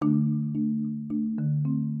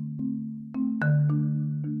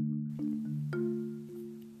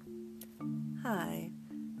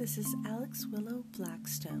This is Alex Willow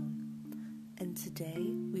Blackstone, and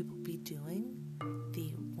today we will be doing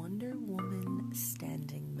the Wonder Woman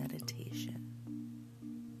standing meditation.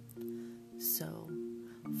 So,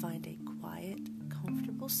 find a quiet,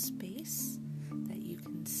 comfortable space that you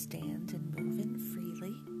can stand and move in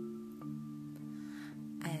freely.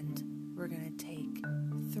 And we're going to take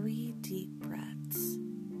 3 deep breaths.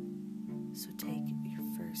 So take your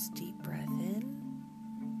first deep breath in.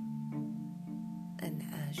 And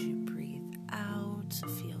as you breathe out,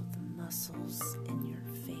 feel the muscles in your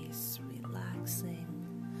face relaxing,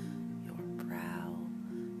 your brow,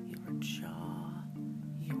 your jaw,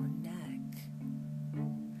 your neck.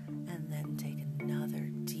 And then take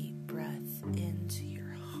another deep breath into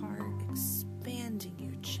your heart, expanding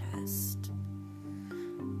your chest.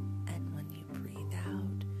 And when you breathe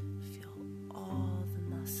out, feel all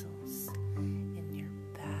the muscles in your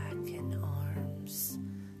back and arms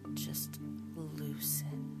just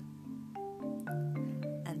loosen.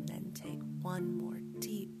 And then take one more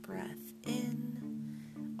deep breath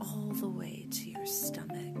in, all the way to your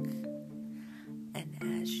stomach. And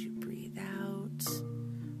as you breathe out,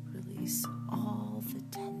 release all the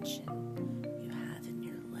tension you have in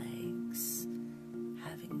your legs,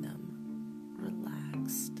 having them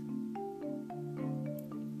relaxed.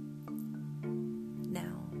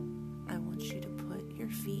 Now, I want you to put your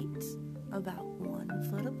feet about 1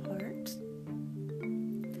 foot apart.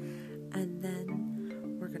 And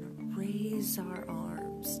then we're going to raise our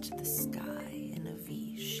arms to the sky in a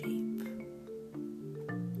V shape.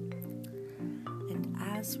 And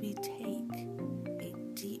as we take a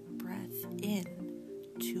deep breath in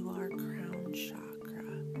to our crown chakra,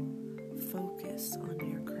 focus on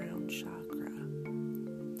your crown chakra.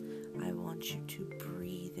 I want you to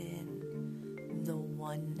breathe in the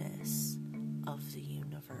oneness of the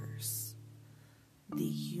universe, the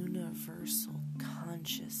universal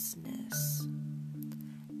consciousness,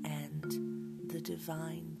 and the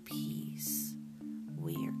divine peace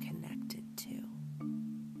we are connected to.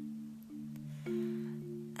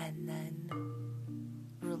 And then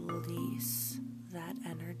release that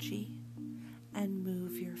energy and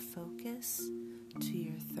move your focus to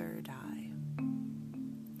your third eye.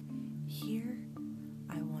 Here,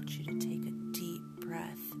 I want you to take a deep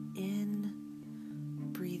breath in,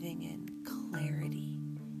 breathing in clarity,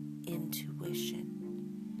 intuition,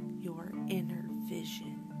 your inner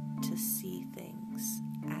vision to see things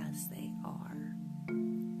as they are.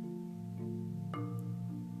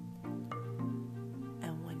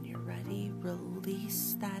 And when you're ready,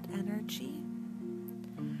 release that energy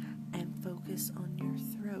and focus on your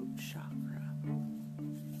throat chakra.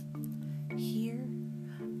 Here,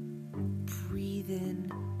 breathe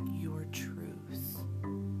in your truth.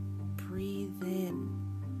 Breathe in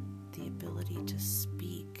the ability to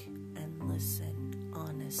speak and listen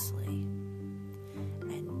honestly.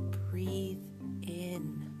 And breathe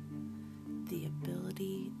in the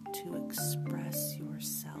ability to express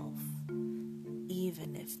yourself,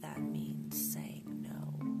 even if that means saying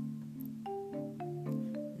no.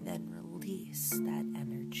 Then release that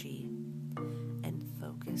energy and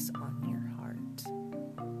focus on your heart.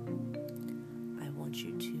 I want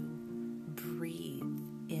you to breathe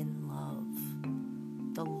in love,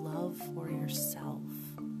 the love for yourself,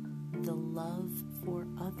 the love for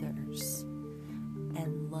others,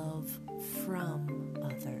 and love from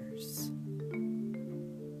others.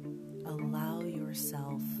 Allow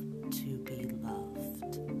yourself to be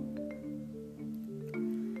loved.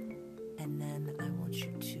 And then I want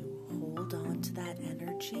you to hold on to that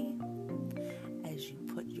energy as you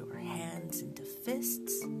put your hands into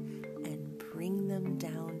fists and bring them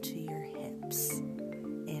down to your hips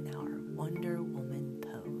in our Wonder Woman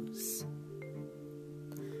pose.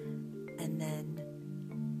 And then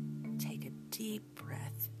take a deep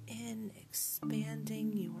breath in,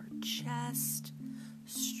 expanding your chest,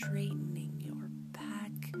 straightening your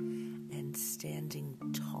back, and standing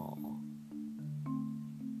tall.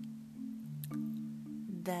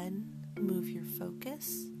 Then move your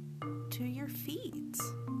focus to your feet,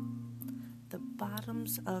 the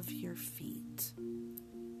bottoms of your feet.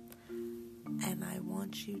 And I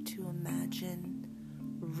want you to imagine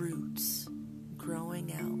roots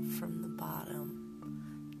growing out from the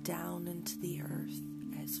bottom down into the earth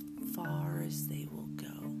as far as they will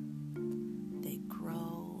go. They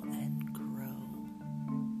grow and grow.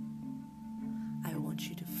 I want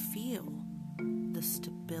you to feel the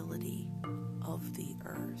stability of the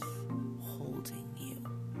earth holding you.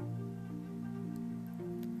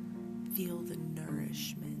 Feel the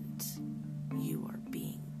nourishment you are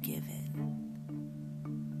being given.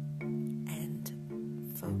 And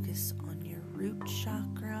focus on your root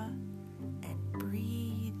chakra and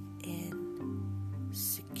breathe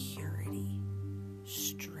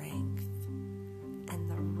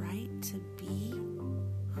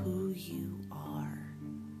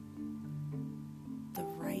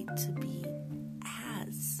to be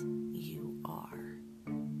as you are.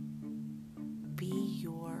 Be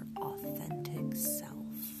your authentic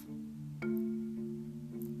self. And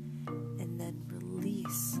then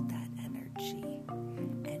release that energy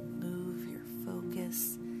and move your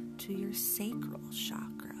focus to your sacral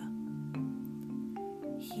chakra.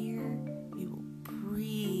 Here you will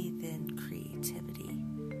breathe in creativity,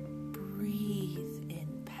 breathe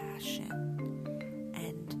in passion,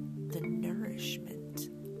 and the nourishment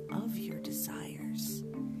of your desires.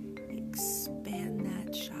 Expand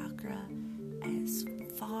that chakra as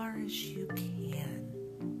far as you can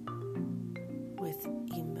with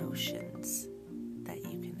emotions that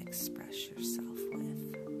you can express yourself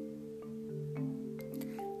with.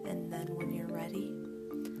 And then when you're ready,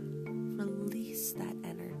 release that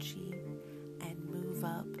energy and move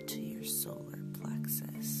up to your solar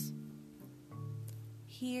plexus.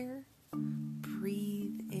 Here,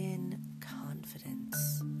 breathe in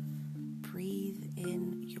confidence. Breathe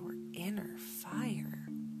in your inner fire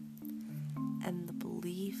and the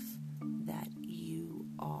belief that you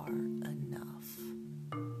are enough.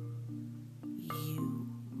 You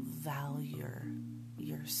value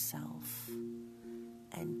yourself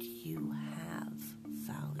and you have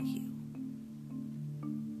value.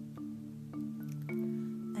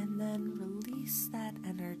 And then release that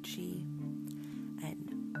energy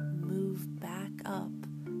and move back up,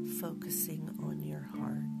 focusing on your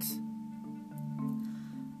heart.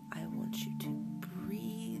 I want you to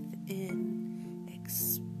breathe in,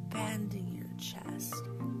 expanding your chest,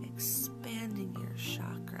 expanding your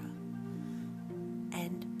chakra,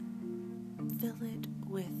 and fill it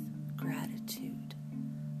with gratitude,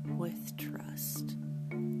 with trust,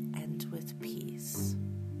 and with peace.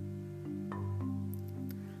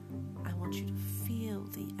 I want you to feel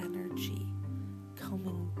the energy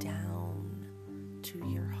coming down to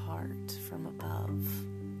your heart from above,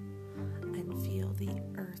 and feel the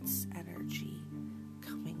earth's energy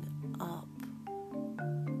coming up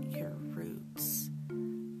your roots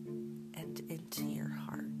and into your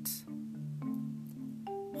heart.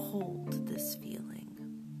 Hold this feeling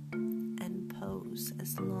and pose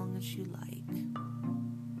as long as you like.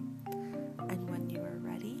 And when you are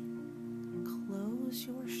ready, close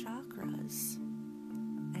your chakras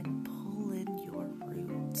and pull in your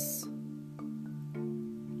roots.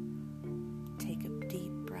 Take a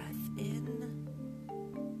deep breath in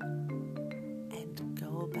and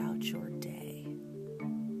go about your day.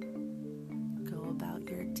 Go about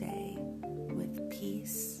your day with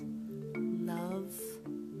peace, love,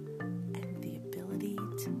 and the ability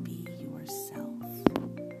to be